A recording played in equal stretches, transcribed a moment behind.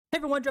Hey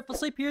everyone, Dreadful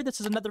Sleep here.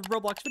 This is another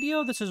Roblox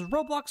video. This is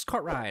ROBLOX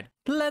Cart Ride.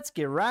 Let's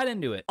get right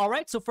into it.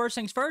 Alright, so first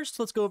things first,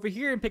 let's go over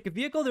here and pick a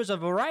vehicle. There's a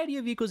variety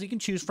of vehicles you can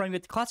choose from. You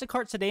get the classic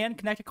cart, sedan,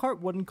 connected cart,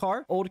 wooden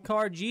car, old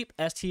car, Jeep,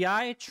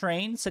 STI,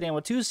 train, sedan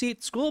with 2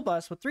 seats, school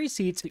bus with 3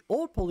 seats, the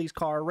old police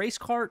car, race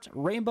cart,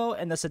 rainbow,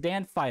 and the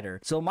sedan fighter.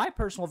 So my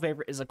personal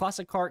favorite is a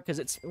classic cart because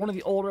it's one of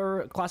the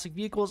older classic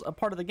vehicles, a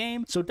part of the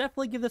game. So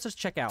definitely give this a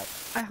check out.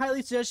 I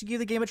highly suggest you give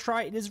the game a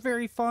try. It is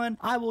very fun.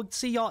 I will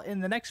see y'all in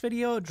the next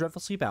video.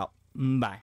 Dreadful Sleep out. Bye.